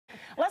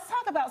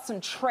about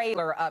some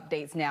trailer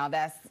updates now.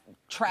 That's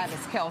Travis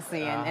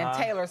Kelce and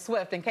Taylor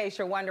Swift, in case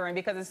you're wondering,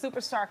 because the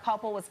superstar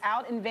couple was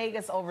out in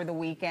Vegas over the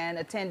weekend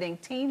attending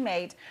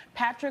teammate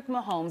Patrick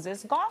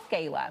Mahomes' golf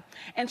gala.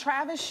 And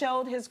Travis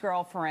showed his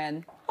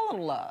girlfriend a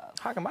little love.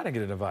 How come I didn't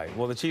get an invite?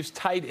 Well, the Chiefs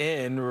tight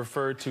end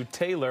referred to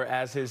Taylor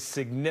as his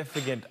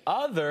significant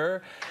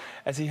other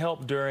as he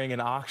helped during an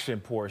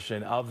auction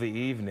portion of the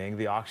evening.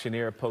 The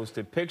auctioneer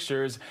posted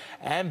pictures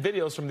and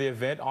videos from the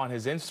event on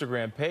his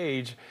Instagram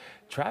page.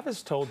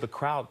 Travis told the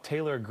crowd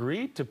Taylor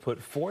agreed to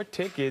put 4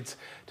 tickets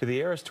to the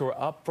Eras Tour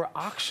up for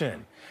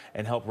auction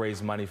and help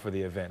raise money for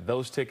the event.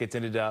 Those tickets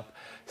ended up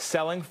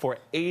selling for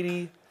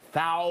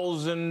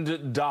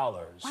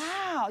 $80,000.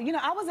 Wow. You know,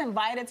 I was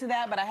invited to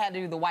that, but I had to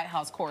do the White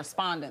House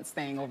correspondence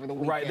thing over the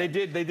weekend. Right. They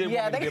did want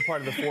me to be a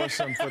part of the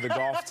foursome for the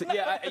golf.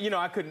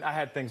 I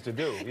had things to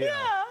do.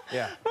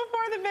 Yeah.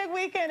 Before the big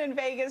weekend in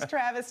Vegas,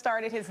 Travis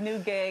started his new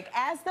gig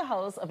as the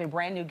host of a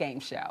brand new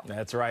game show.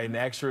 That's right. And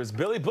extras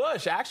Billy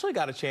Bush actually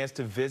got a chance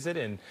to visit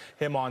him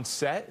on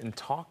set and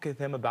talk with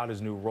him about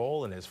his new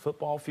role and his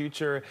football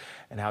future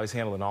and how he's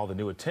handling all the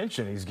new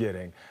attention he's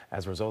getting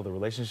as a result of the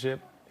relationship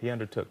he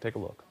undertook. Take a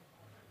look.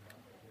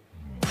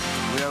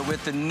 We are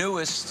with the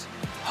newest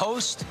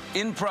host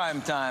in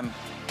primetime.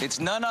 It's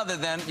none other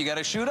than, you got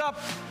to shoot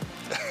up,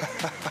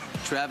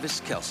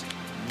 Travis Kelce.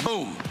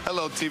 Boom.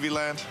 Hello, TV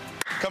land.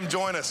 Come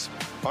join us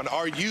on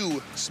Are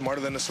You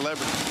Smarter Than a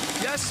Celebrity?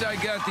 Yes, I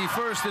got the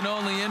first and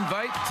only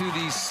invite to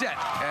the set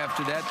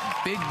after that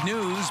big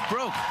news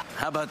broke.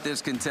 How about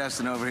this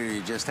contestant over here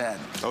you just had?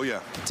 Oh,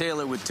 yeah.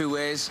 Taylor with 2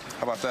 A's.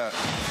 How about that?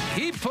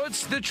 He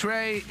puts the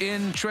tray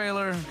in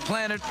trailer,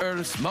 Planet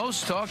Earth's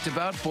most talked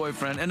about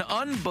boyfriend, an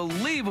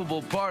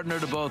unbelievable partner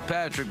to both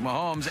Patrick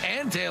Mahomes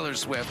and Taylor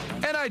Swift.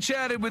 And I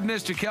chatted with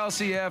Mr.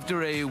 Kelce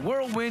after a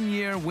whirlwind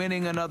year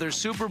winning another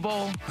Super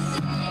Bowl.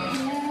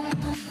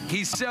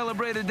 He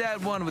celebrated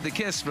that one with a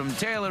kiss from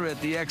Taylor at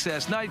the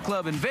XS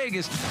nightclub in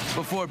Vegas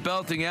before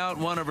belting out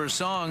one of her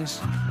songs.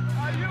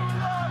 Are you in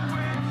love with?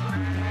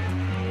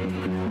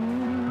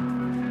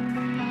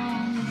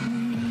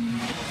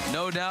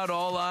 No doubt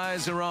all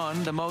eyes are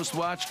on the most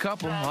watched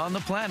couple on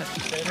the planet.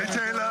 Hey,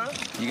 Taylor.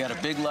 You got a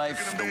big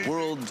life. The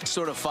world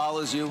sort of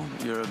follows you.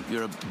 You're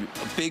a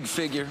big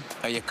figure.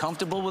 Are you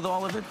comfortable with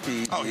all of it?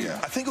 Oh, yeah.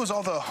 I think it was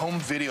all the home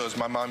videos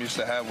my mom used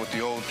to have with the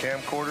old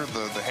camcorder,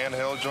 the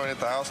handheld joint at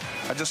the house.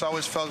 I just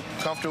always felt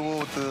comfortable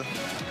with the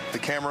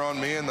camera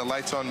on me and the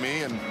lights on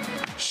me. And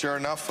sure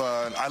enough,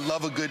 I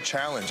love a good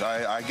challenge.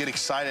 I get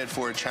excited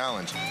for a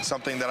challenge.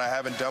 Something that I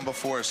haven't done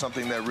before is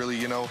something that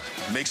really,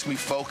 makes me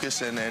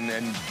focus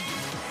and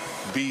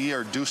be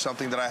or do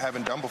something that I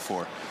haven't done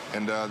before.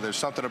 And there's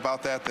something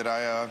about that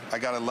I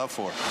got a love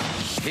for.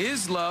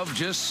 His love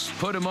just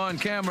put him on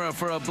camera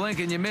for a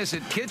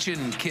blink-and-you-miss-it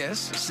kitchen kiss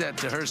set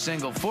to her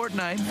single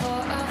Fortnite.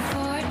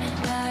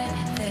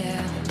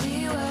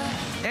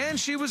 And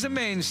she was a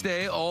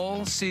mainstay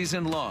all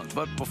season long.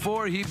 But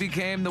before he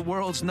became the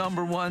world's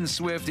 #1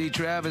 Swiftie,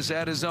 Travis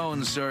had his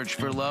own search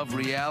for love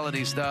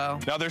reality style.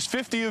 Now there's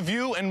 50 of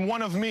you and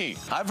 1 of me.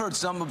 I've heard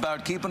something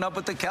about Keeping Up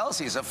with the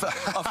Kelces, a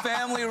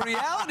family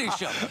reality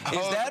show.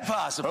 Is that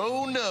possible?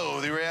 Oh no,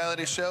 the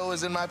reality show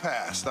is in my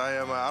past.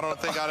 I don't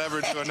think I'd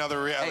ever do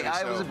another reality show.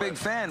 I was a big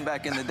fan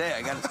back in the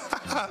day.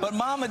 But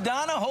Mama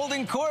Donna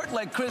holding court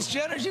like Kris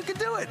Jenner's, you could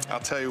do it. I'll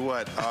tell you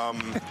what,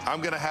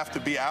 I'm gonna have to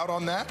be out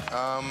on that.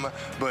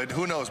 But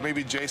who knows,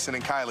 maybe Jason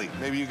and Kylie,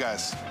 maybe you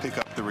guys pick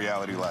up the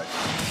reality life.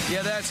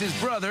 Yeah, that's his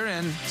brother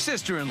and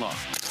sister-in-law.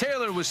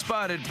 Taylor was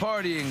spotted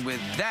partying with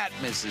that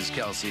Mrs.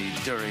 Kelce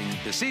during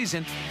the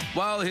season,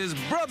 while his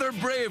brother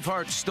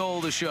Braveheart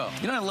stole the show.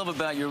 You know what I love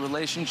about your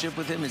relationship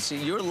with him is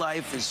your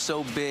life is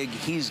so big,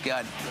 he's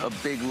got a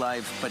big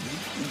life, but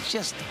you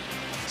just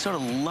sort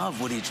of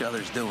love what each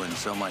other's doing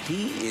so much.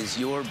 He is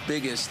your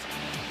biggest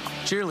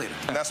cheerleader.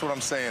 And that's what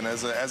I'm saying.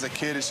 As a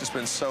kid, it's just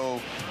been so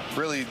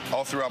really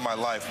all throughout my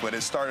life. But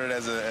it started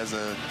as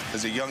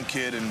a young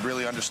kid and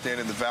really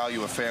understanding the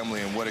value of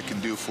family and what it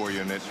can do for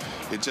you. And it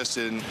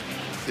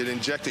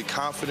injected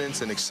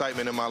confidence and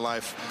excitement in my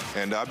life.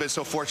 And I've been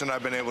so fortunate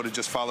I've been able to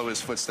just follow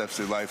his footsteps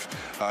through life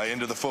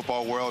into the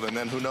football world. And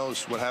then who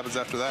knows what happens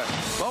after that.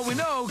 Well, we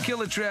know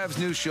Killer Trav's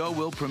new show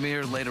will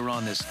premiere later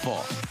on this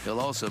fall. He'll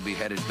also be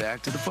headed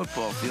back to the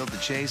football field to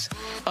chase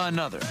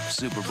another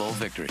Super Bowl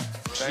victory.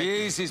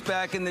 Jeez, he's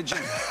back in the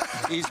gym.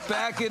 He's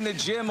back in the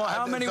gym.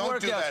 How many workouts?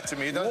 Don't do that to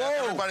me.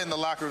 Everybody in the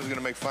locker room is going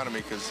to make fun of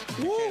me because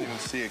you can't even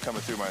see it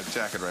coming through my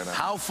jacket right now.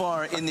 How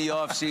far in the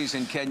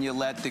offseason can you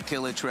let the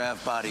Killer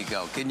Trav body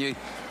go?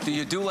 Do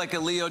you do like a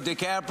Leo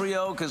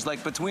DiCaprio? Because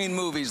like between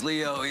movies,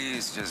 Leo,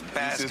 he's just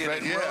basking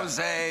in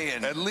rosé.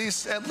 And at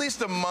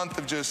least a month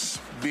of just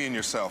being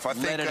yourself. I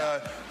think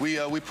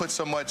we put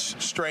so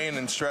much strain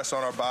and stress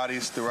on our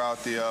bodies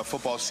throughout the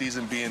football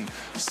season being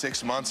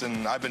 6 months,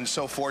 and I've been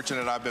so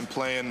fortunate. I've been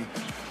playing,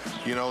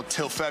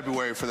 till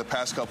February for the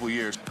past couple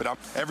years. But I'm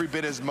every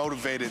bit as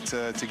motivated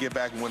to get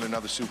back and win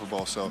another Super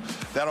Bowl. So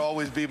that'll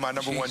always be my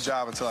 #1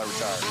 job until I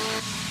retire.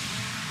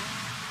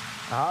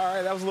 All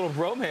right, that was a little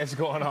bromance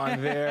going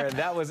on there.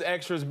 That was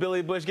Extras.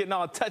 Billy Bush getting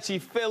all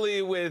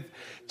touchy-feely with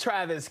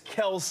Travis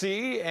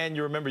Kelce. And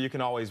you remember, you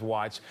can always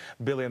watch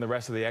Billy and the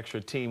rest of the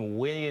Extra team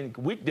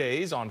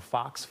weekdays on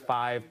Fox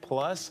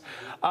 5+.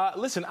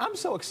 Listen, I'm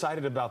so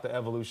excited about the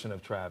evolution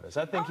of Travis.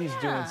 I think he's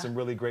doing some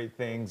really great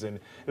things, and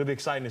it'll be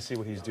exciting to see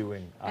what he's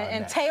doing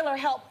and next. Taylor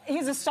helped.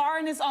 He's a star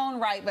in his own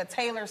right, but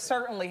Taylor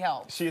certainly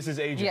helped. She is his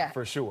agent,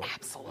 for sure.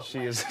 Absolutely.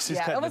 She's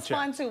it was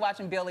fun, too,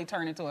 watching Billy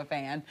turn into a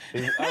fan.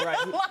 All right.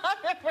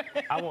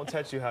 I won't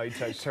touch you how he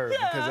touched her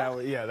because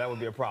that would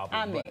be a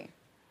problem. I mean.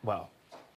 Well.